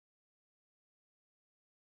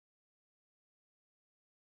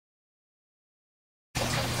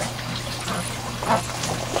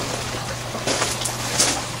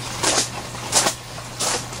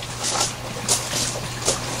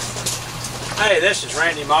Hey, this is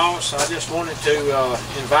Randy Moss. I just wanted to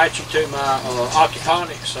invite you to my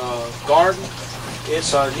Aquaponics garden.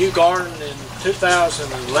 It's a new garden in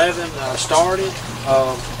 2011 started.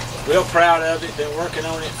 Real proud of it. Been working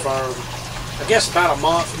on it for, I guess, about a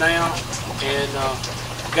month now, and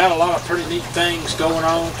got a lot of pretty neat things going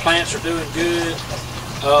on. Plants are doing good.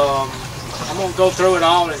 I'm going to go through it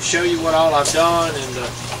all and show you what all I've done, and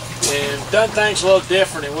done things a little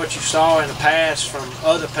different than what you saw in the past from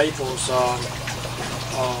other people's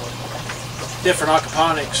different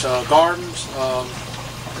aquaponics gardens.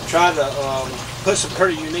 Try to put some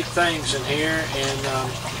pretty unique things in here, and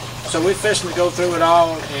so we're fixing to go through it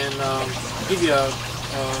all and give you a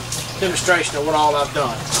demonstration of what all I've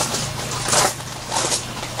done.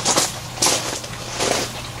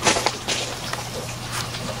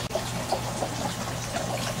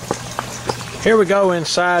 Here we go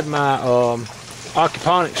inside my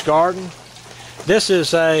aquaponics garden. This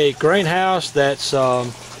is a greenhouse that's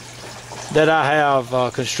that I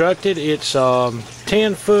have constructed. It's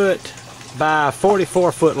 10 foot by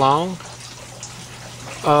 44 foot long.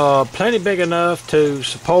 Plenty big enough to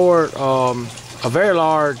support a very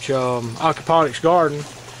large aquaponics garden.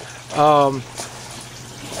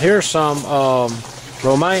 Here's some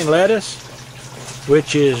romaine lettuce,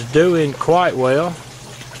 which is doing quite well.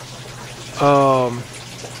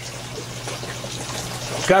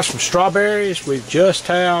 Got some strawberries we just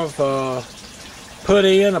have put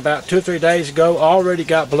in about 2 or 3 days ago. Already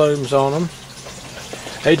got blooms on them.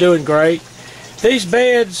 They're doing great. These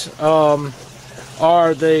beds are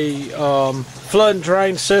the flood and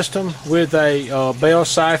drain system with a bell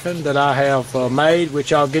siphon that I have made,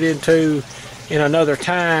 which I'll get into in another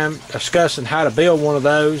time, discussing how to build one of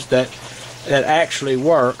those that actually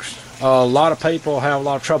works. A lot of people have a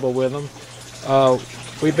lot of trouble with them.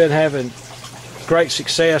 We've been having great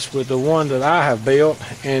success with the one that I have built,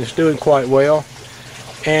 and it's doing quite well.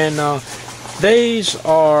 And these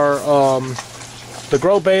are the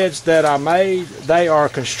grow beds that I made. They are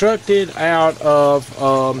constructed out of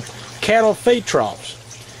cattle feed troughs.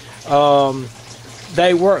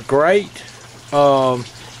 They work great.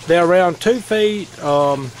 They're around 2 feet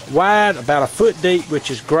wide, about a foot deep,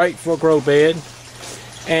 which is great for a grow bed.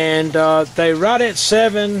 And they're right at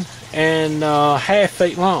 7.5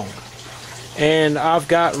 feet long. And I've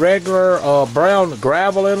got regular brown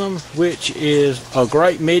gravel in them, which is a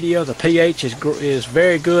great media. The pH is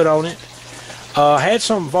very good on it. Had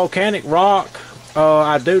some volcanic rock.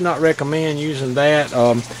 I do not recommend using that.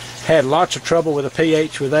 Had lots of trouble with the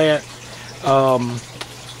pH with that.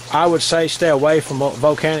 I would say stay away from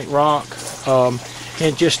volcanic rock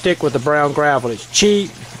and just stick with the brown gravel. It's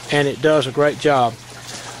cheap and it does a great job.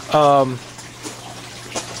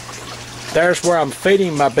 There's where I'm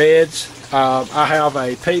feeding my beds. I have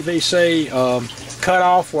a PVC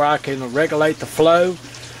cutoff where I can regulate the flow.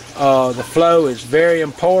 The flow is very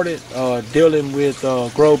important dealing with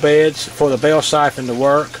grow beds for the bell siphon to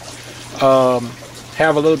work.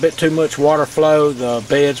 Have a little bit too much water flow, the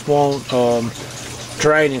beds won't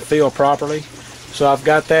drain and fill properly. So I've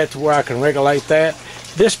got that to where I can regulate that.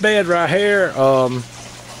 This bed right here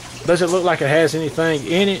doesn't look like it has anything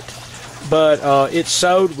in it, but it's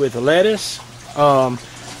sowed with lettuce.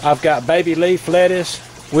 I've got baby leaf lettuce,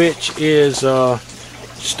 which is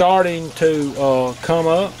starting to come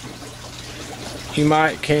up. You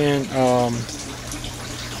can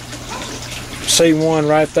see one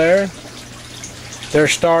right there. They're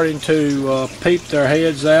starting to peep their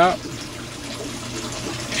heads out,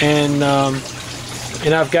 and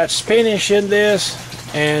I've got spinach in this,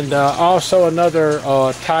 and also another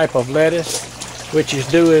type of lettuce, which is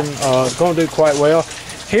going to do quite well.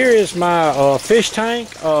 Here is my fish tank.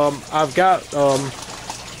 I've got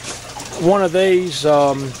one of these.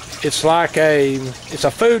 It's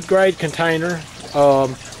a food grade container.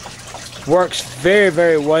 Works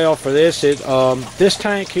very well for this. This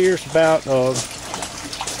tank here is about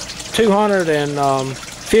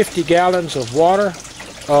 250 gallons of water.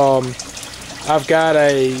 I've got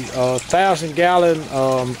a 1,000 gallon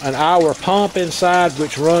an hour pump inside,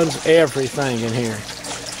 which runs everything in here.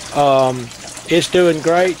 It's doing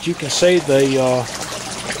great. You can see the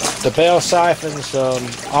bell siphons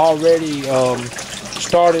already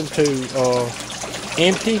starting to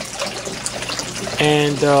empty,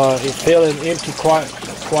 and it's feeling empty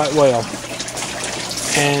quite well.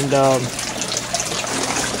 And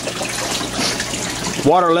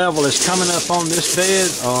water level is coming up on this bed.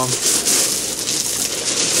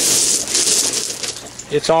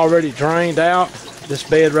 It's already drained out, this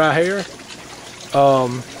bed right here.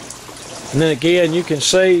 And then again, you can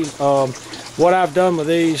see what I've done with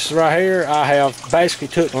these right here. I have basically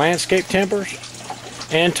took landscape timbers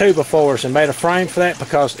and 2x4s, and made a frame for that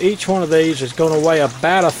because each one of these is going to weigh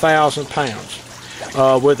about 1,000 pounds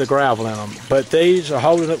with the gravel in them. But these are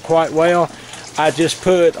holding up quite well. I just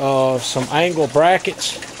put some angle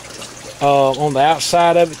brackets on the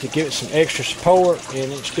outside of it to give it some extra support,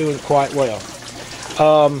 and it's doing quite well.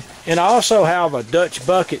 And I also have a Dutch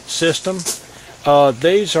bucket system.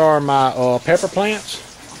 These are my pepper plants.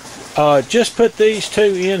 Just put these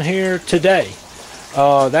two in here today.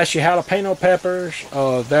 That's your jalapeno peppers.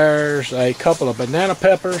 There's a couple of banana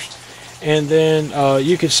peppers, and then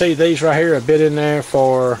you can see these right here have been in there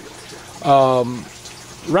for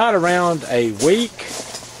right around a week.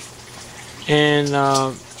 And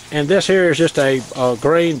this here is just a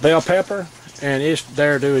green bell pepper, and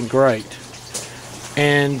they're doing great.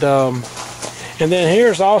 And then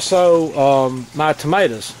here's also my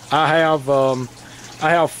tomatoes. I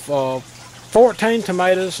have 14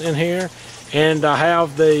 tomatoes in here, and I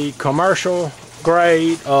have the commercial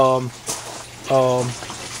grade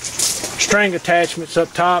string attachments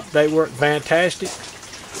up top. They work fantastic.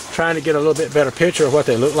 Trying to get a little bit better picture of what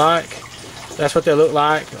they look like. That's what they look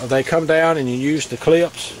like. They come down and you use the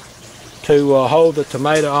clips to hold the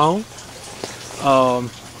tomato on.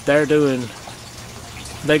 They're going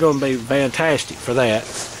to be fantastic for that.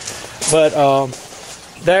 But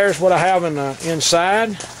there's what I have in the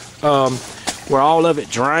inside, where all of it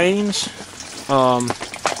drains.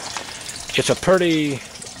 It's a pretty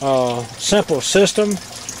simple system.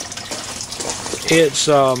 It's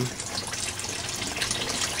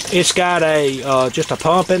got just a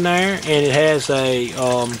pump in there, and it has a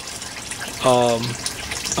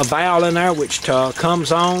valve in there which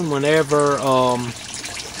comes on whenever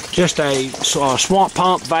just a swamp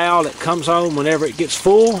pump valve that comes on whenever it gets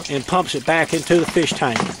full and pumps it back into the fish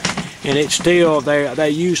tank. And it's still there. They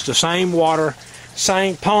use the same water,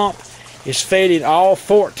 same pump. It's feeding all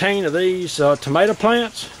 14 of these tomato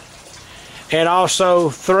plants, and also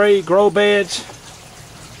 3 grow beds,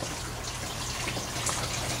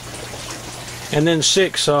 and then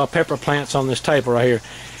 6 pepper plants on this table right here.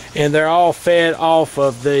 And they're all fed off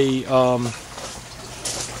of the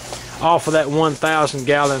that 1,000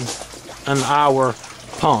 gallon an hour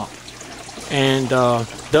pump, and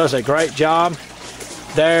does a great job.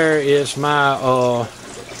 There is my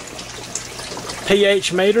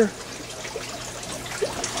pH meter.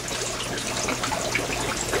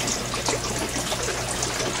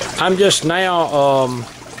 I'm just now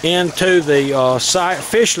into the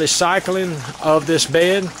officially cycling of this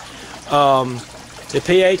bed. The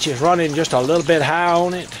pH is running just a little bit high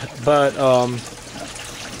on it, but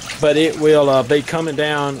it will be coming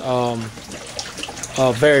down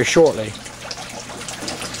very shortly.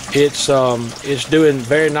 It's doing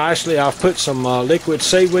very nicely. I've put some liquid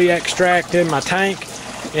seaweed extract in my tank,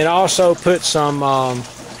 and also put some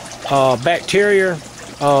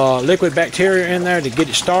liquid bacteria in there to get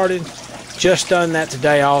it started. Just done that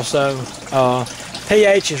today also.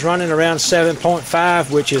 pH is running around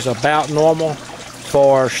 7.5, which is about normal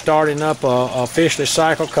for starting up a fishless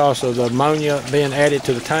cycle because of the ammonia being added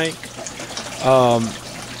to the tank.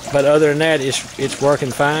 But other than that, it's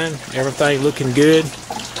working fine. Everything looking good.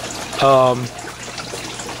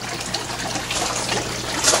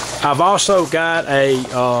 I've also got a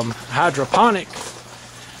hydroponic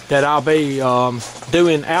that I'll be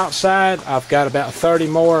doing outside. I've got about 30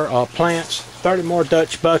 more plants, 30 more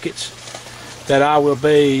Dutch buckets that I will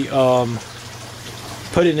be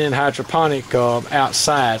putting in hydroponic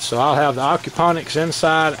outside. So I'll have the aquaponics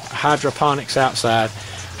inside, hydroponics outside.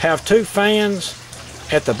 Have 2 fans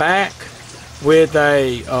at the back with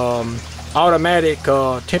a automatic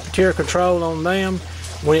temperature control on them.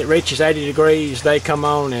 When it reaches 80 degrees, they come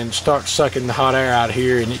on and start sucking the hot air out of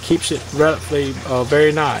here, and it keeps it relatively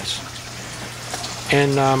very nice.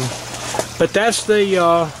 And but that's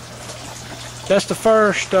the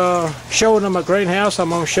first showing them a greenhouse. I'm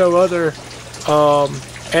going to show other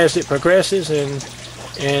as it progresses and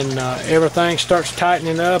everything starts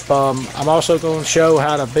tightening up. I'm also going to show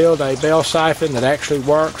how to build a bell siphon that actually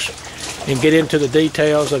works, and get into the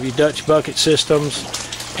details of your Dutch bucket systems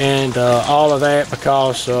and all of that,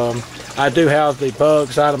 because I do have the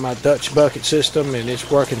bugs out of my Dutch bucket system, and it's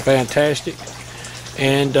working fantastic.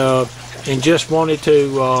 And just wanted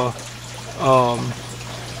to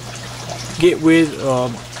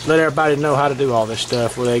let everybody know how to do all this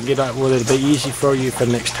stuff, where it'll be easy for you for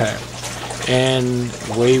next time. And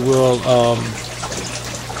we will,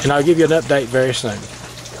 and I'll give you an update very soon.